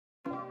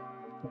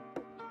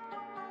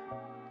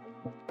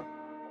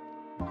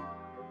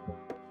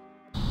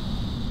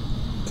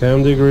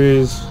cam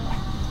degrees,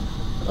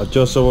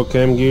 adjustable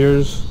cam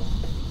gears.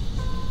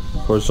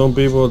 For some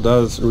people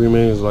that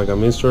remains like a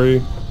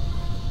mystery,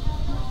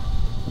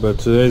 but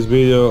today's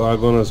video I'm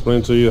gonna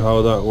explain to you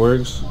how that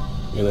works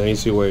in an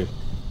easy way.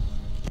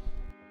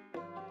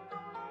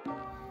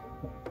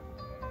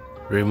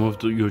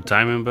 Remove your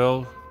timing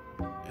belt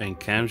and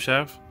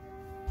camshaft.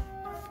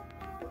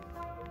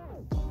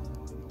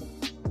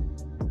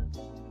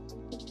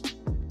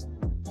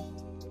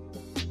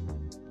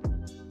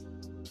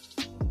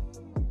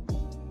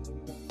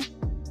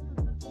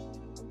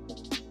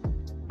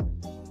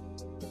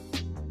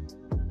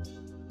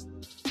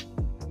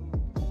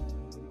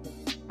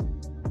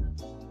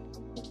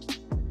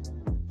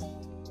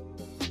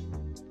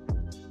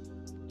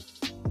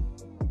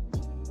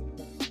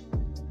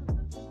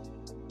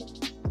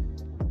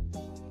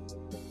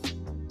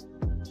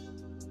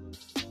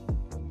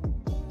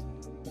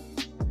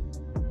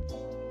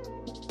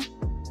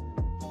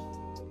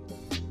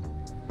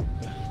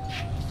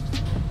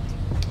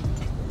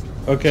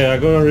 Okay,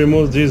 I'm gonna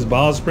remove these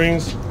ball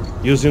springs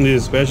using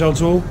this special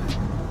tool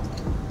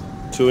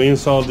to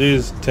install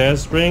these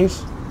test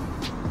springs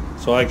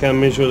so I can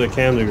measure the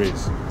cam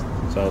degrees.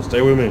 So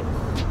stay with me.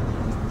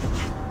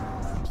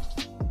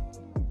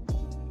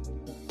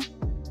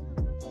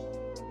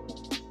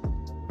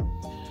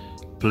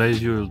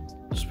 Place your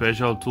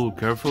special tool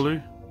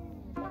carefully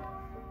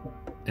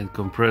and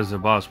compress the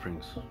ball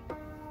springs.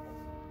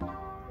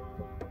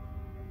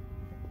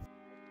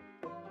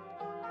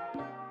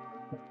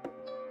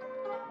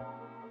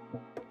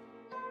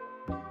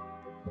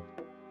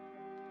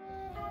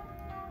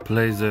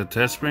 Place the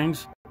test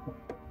springs.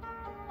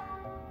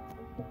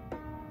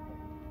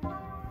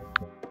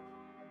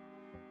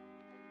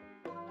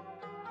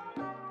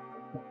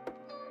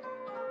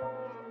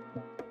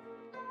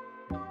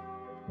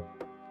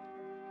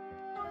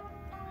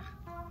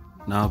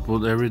 Now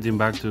put everything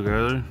back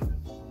together.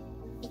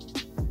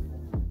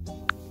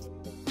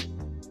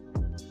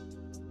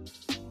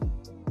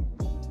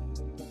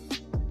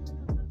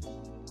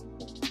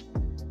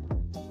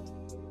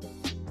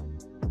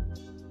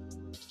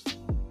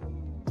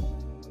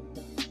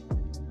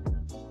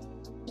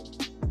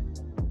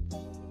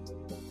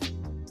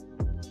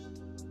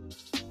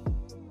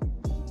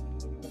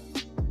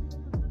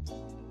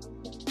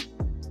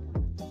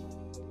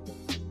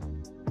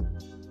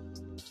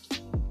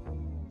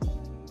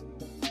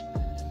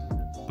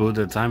 Put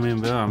the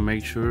timing belt and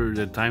make sure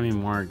the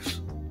timing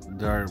marks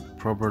are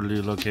properly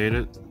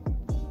located.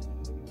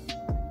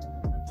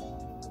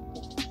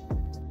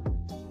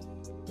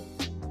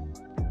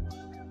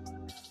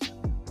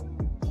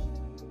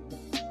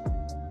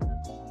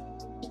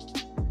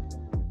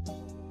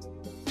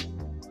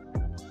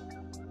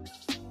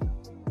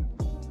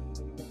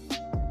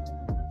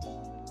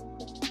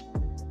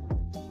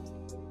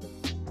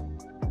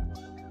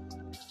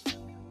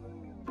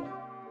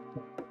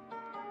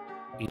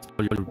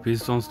 Install your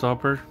piston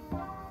stopper.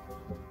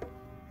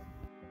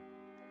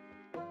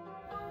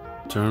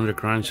 Turn the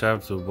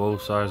crankshaft to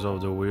both sides of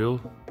the wheel.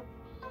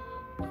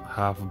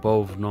 Have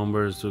both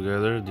numbers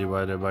together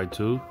divided by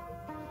 2,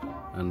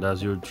 and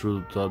that's your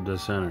true top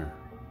dead center.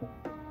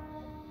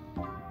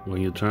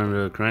 When you turn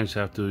the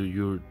crankshaft to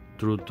your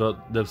true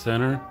top dead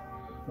center,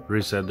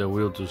 reset the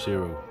wheel to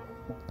 0.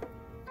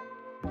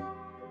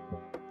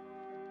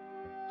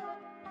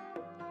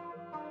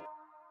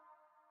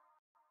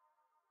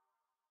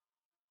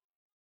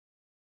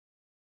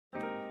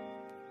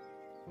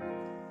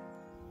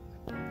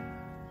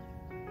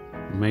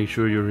 Make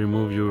sure you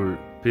remove your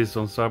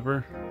piston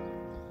stopper.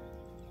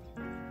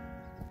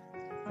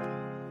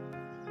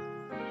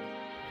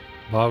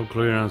 Valve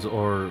clearance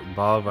or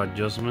valve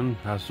adjustment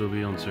has to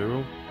be on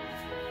 0.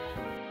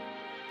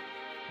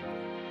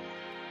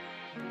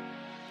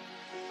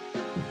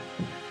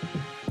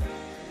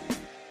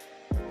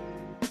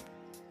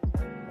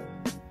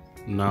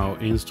 Now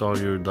install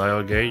your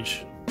dial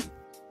gauge.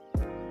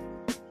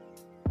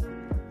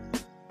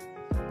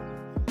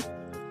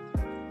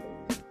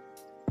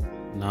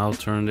 Now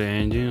turn the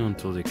engine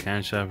until the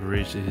camshaft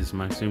reaches its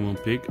maximum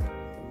peak.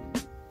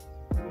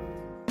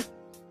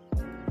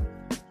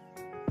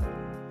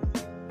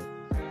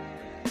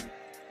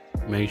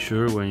 Make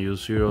sure when you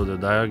zero the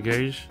dial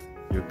gauge,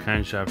 your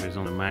camshaft is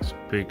on the max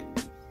peak.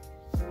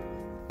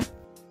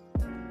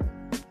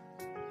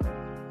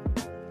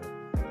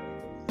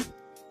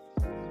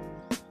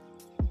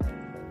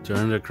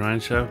 Turn the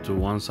crankshaft to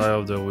one side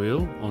of the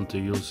wheel until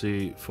you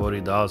see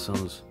 40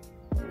 thousandths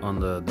on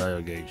the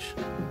dial gauge.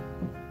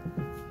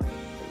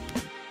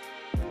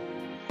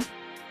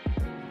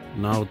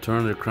 Now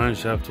turn the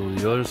crankshaft to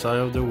the other side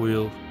of the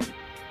wheel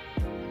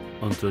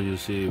until you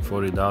see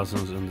 40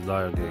 thousandths in the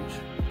dial gauge.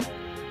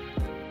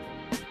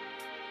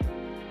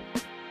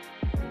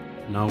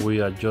 Now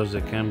we adjust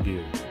the cam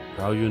gear.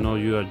 How you know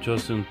you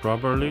adjusting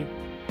properly?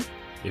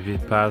 If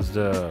it passed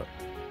the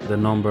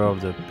number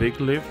of the peak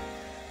lift,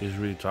 is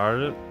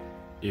retarded.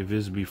 If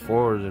it's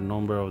before the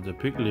number of the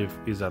peak lift,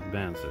 is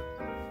advanced.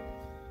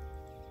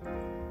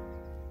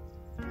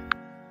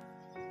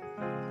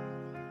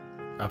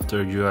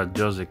 After you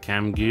adjust the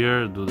cam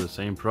gear, do the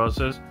same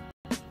process.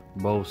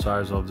 Both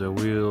sides of the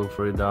wheel,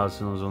 3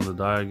 dozens on the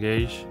dial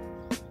gauge,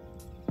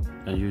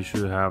 and you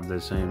should have the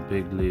same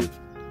big leaf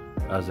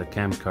as the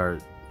cam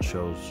card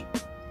shows.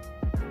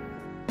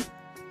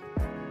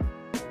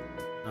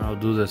 Now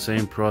do the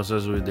same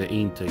process with the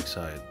intake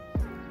side.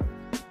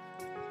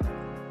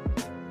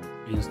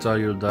 Install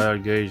your dial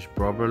gauge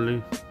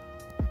properly.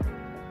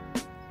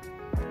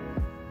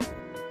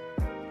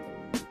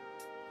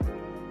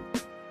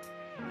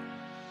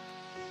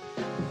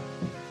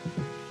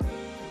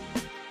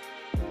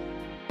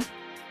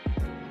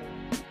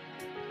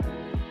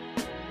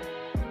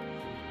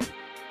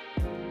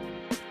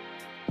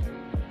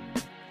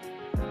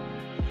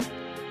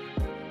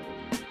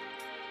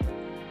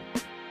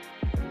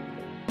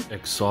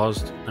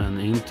 Exhaust and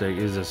intake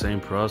is the same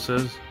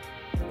process.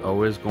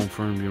 Always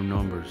confirm your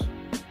numbers.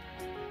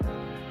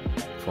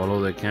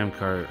 Follow the cam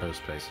card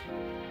space.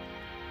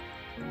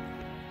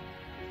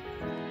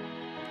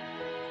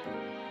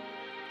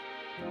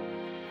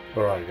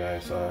 Alright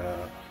guys,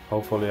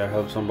 hopefully I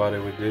helped somebody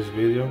with this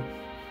video.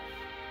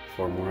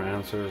 For more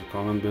answers,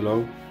 comment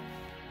below.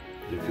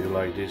 If you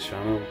like this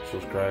channel,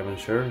 subscribe and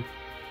share.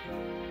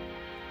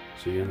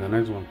 See you in the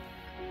next one.